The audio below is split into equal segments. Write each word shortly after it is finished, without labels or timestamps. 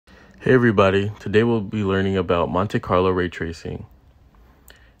Hey everybody, today we'll be learning about Monte Carlo Ray Tracing.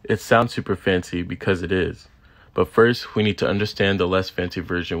 It sounds super fancy because it is, but first we need to understand the less fancy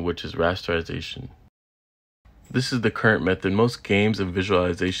version, which is rasterization. This is the current method most games and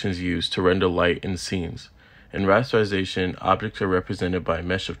visualizations use to render light in scenes. In rasterization, objects are represented by a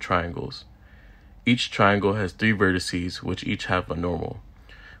mesh of triangles. Each triangle has 3 vertices, which each have a normal.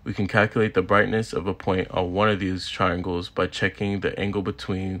 We can calculate the brightness of a point on one of these triangles by checking the angle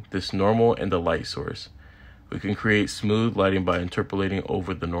between this normal and the light source. We can create smooth lighting by interpolating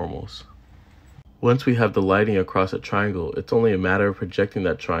over the normals. Once we have the lighting across a triangle, it's only a matter of projecting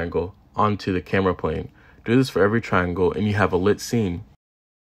that triangle onto the camera plane. Do this for every triangle and you have a lit scene.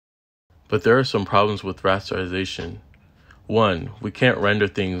 But there are some problems with rasterization. 1. We can't render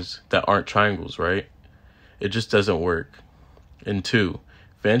things that aren't triangles, right? It just doesn't work. And 2.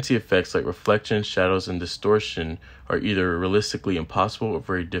 Fancy effects like reflection, shadows, and distortion are either realistically impossible or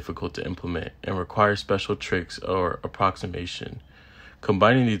very difficult to implement and require special tricks or approximation.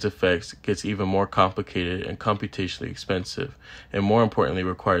 Combining these effects gets even more complicated and computationally expensive, and more importantly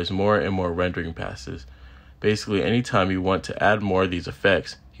requires more and more rendering passes. Basically, anytime you want to add more of these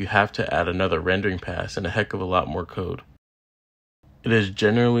effects, you have to add another rendering pass and a heck of a lot more code. It is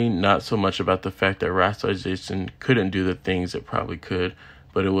generally not so much about the fact that rasterization couldn't do the things it probably could,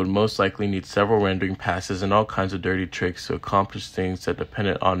 but it would most likely need several rendering passes and all kinds of dirty tricks to accomplish things that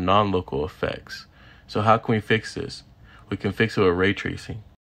depend on non-local effects. So how can we fix this? We can fix it with ray tracing.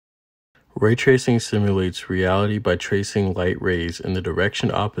 Ray tracing simulates reality by tracing light rays in the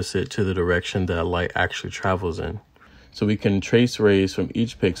direction opposite to the direction that light actually travels in. So we can trace rays from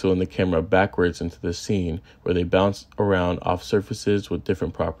each pixel in the camera backwards into the scene where they bounce around off surfaces with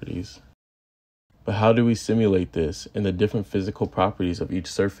different properties. But how do we simulate this and the different physical properties of each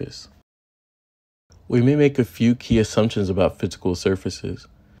surface? We may make a few key assumptions about physical surfaces.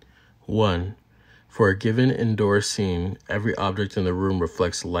 1. For a given indoor scene, every object in the room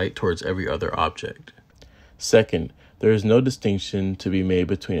reflects light towards every other object. 2. There is no distinction to be made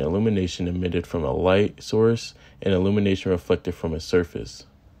between illumination emitted from a light source and illumination reflected from a surface.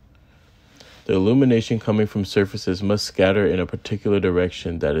 The illumination coming from surfaces must scatter in a particular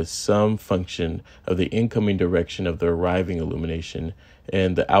direction that is some function of the incoming direction of the arriving illumination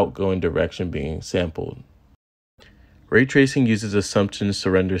and the outgoing direction being sampled. Ray tracing uses assumptions to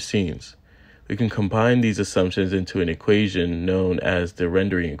render scenes. We can combine these assumptions into an equation known as the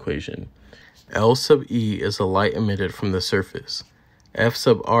rendering equation. L sub E is the light emitted from the surface. F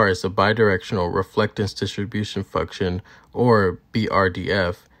sub R is the bidirectional reflectance distribution function, or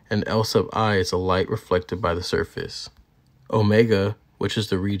BRDF, and L sub I is the light reflected by the surface. Omega, which is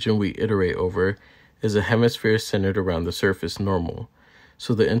the region we iterate over, is a hemisphere centered around the surface normal,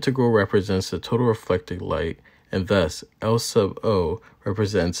 so the integral represents the total reflected light, and thus L sub O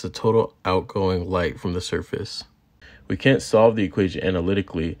represents the total outgoing light from the surface. We can't solve the equation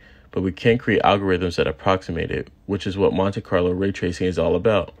analytically, but we can create algorithms that approximate it, which is what Monte Carlo Ray Tracing is all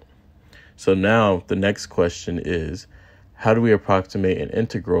about. So now the next question is, how do we approximate an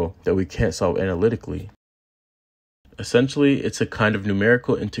integral that we can't solve analytically? Essentially, it's a kind of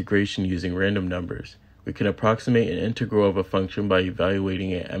numerical integration using random numbers. We can approximate an integral of a function by evaluating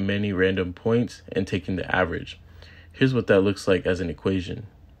it at many random points and taking the average. Here's what that looks like as an equation.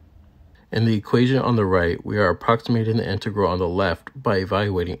 In the equation on the right, we are approximating the integral on the left by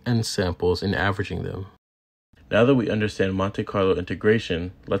evaluating n samples and averaging them. Now that we understand Monte Carlo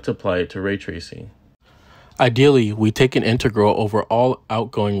integration, let's apply it to ray tracing. Ideally, we take an integral over all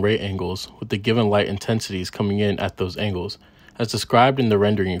outgoing ray angles with the given light intensities coming in at those angles, as described in the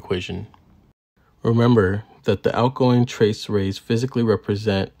rendering equation. Remember that the outgoing traced rays physically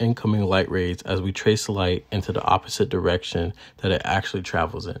represent incoming light rays as we trace light into the opposite direction that it actually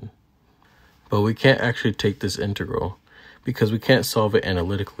travels in. But we can't actually take this integral because we can't solve it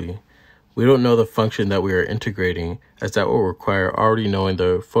analytically. We don't know the function that we are integrating, as that will require already knowing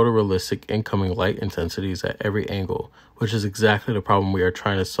the photorealistic incoming light intensities at every angle, which is exactly the problem we are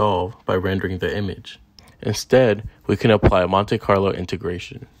trying to solve by rendering the image. Instead, we can apply Monte Carlo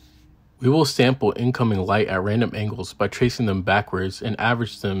integration. We will sample incoming light at random angles by tracing them backwards and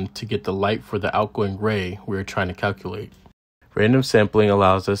average them to get the light for the outgoing ray we are trying to calculate. Random sampling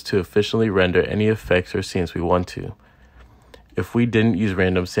allows us to efficiently render any effects or scenes we want to. If we didn't use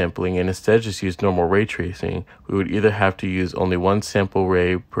random sampling and instead just used normal ray tracing, we would either have to use only one sample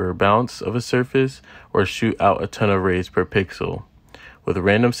ray per bounce of a surface or shoot out a ton of rays per pixel. With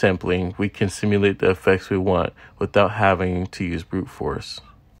random sampling, we can simulate the effects we want without having to use brute force.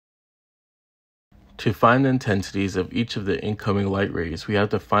 To find the intensities of each of the incoming light rays, we have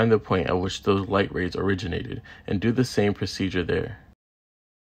to find the point at which those light rays originated and do the same procedure there.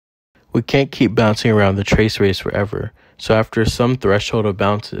 We can't keep bouncing around the trace race forever, so after some threshold of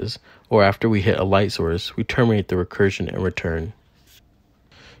bounces, or after we hit a light source, we terminate the recursion and return.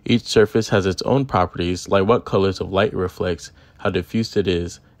 Each surface has its own properties, like what colors of light it reflects, how diffused it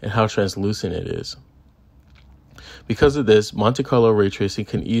is, and how translucent it is. Because of this, Monte Carlo ray tracing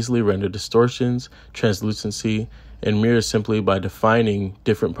can easily render distortions, translucency, and mirrors simply by defining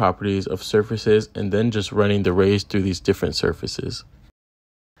different properties of surfaces and then just running the rays through these different surfaces.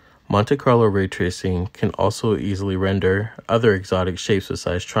 Monte Carlo ray tracing can also easily render other exotic shapes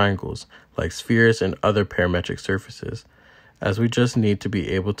besides triangles, like spheres and other parametric surfaces, as we just need to be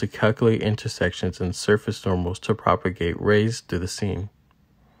able to calculate intersections and surface normals to propagate rays through the scene.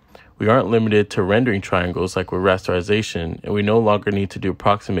 We aren't limited to rendering triangles like with rasterization, and we no longer need to do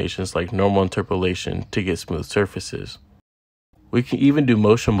approximations like normal interpolation to get smooth surfaces. We can even do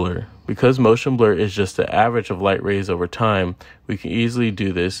motion blur. Because motion blur is just the average of light rays over time, we can easily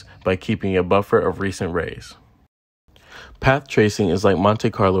do this by keeping a buffer of recent rays. Path tracing is like Monte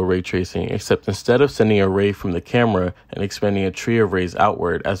Carlo ray tracing, except instead of sending a ray from the camera and expanding a tree of rays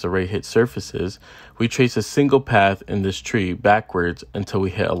outward as the ray hits surfaces, we trace a single path in this tree backwards until we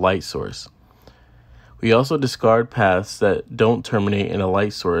hit a light source. We also discard paths that don't terminate in a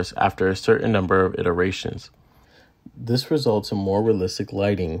light source after a certain number of iterations. This results in more realistic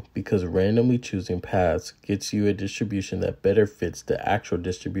lighting because randomly choosing paths gets you a distribution that better fits the actual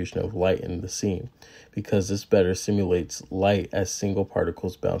distribution of light in the scene, because this better simulates light as single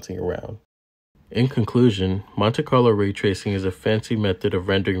particles bouncing around. In conclusion, Monte Carlo ray tracing is a fancy method of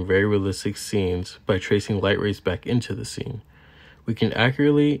rendering very realistic scenes by tracing light rays back into the scene. We can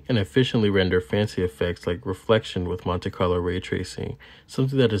accurately and efficiently render fancy effects like reflection with Monte Carlo ray tracing,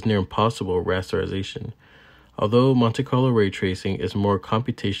 something that is near impossible with rasterization. Although Monte Carlo ray tracing is more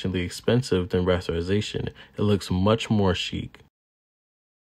computationally expensive than rasterization, it looks much more chic.